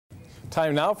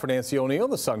Time now for Nancy O'Neill,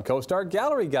 the Suncoast Art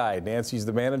Gallery Guide. Nancy's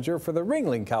the manager for the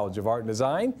Ringling College of Art and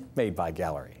Design, Made by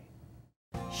Gallery.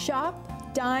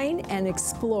 Shop, dine, and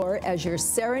explore as you're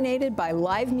serenaded by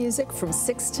live music from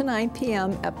 6 to 9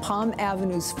 p.m. at Palm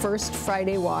Avenue's First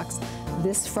Friday Walks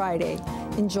this Friday.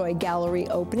 Enjoy gallery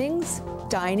openings,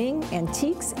 dining,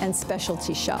 antiques, and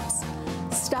specialty shops.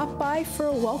 Stop by for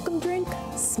a welcome drink,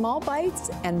 small bites,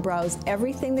 and browse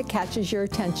everything that catches your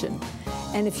attention.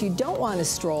 And if you don't want to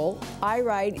stroll,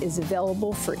 iRide is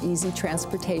available for easy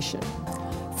transportation.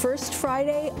 First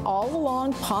Friday, all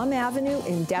along Palm Avenue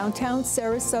in downtown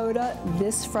Sarasota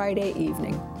this Friday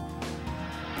evening.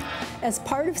 As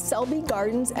part of Selby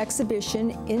Gardens'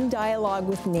 exhibition In Dialogue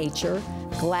with Nature,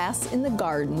 Glass in the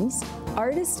Gardens,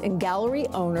 artist and gallery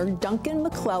owner Duncan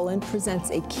McClellan presents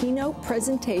a keynote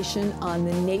presentation on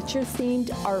the nature-themed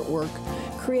artwork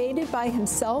created by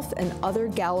himself and other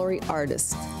gallery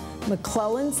artists.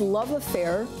 McClellan's love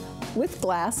affair with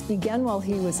glass began while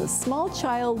he was a small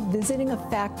child visiting a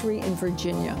factory in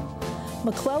Virginia.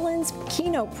 McClellan's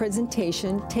keynote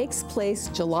presentation takes place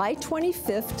July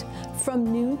 25th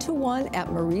from noon to 1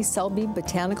 at Marie Selby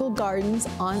Botanical Gardens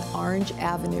on Orange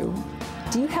Avenue.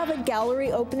 Do you have a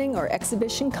gallery opening or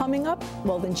exhibition coming up?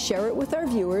 Well, then share it with our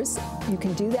viewers. You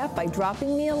can do that by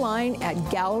dropping me a line at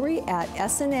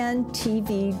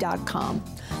gallery@snnTV.com.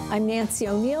 I'm Nancy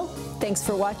O'Neill. Thanks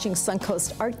for watching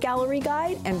Suncoast Art Gallery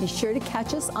Guide, and be sure to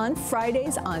catch us on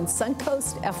Fridays on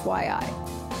Suncoast FYI.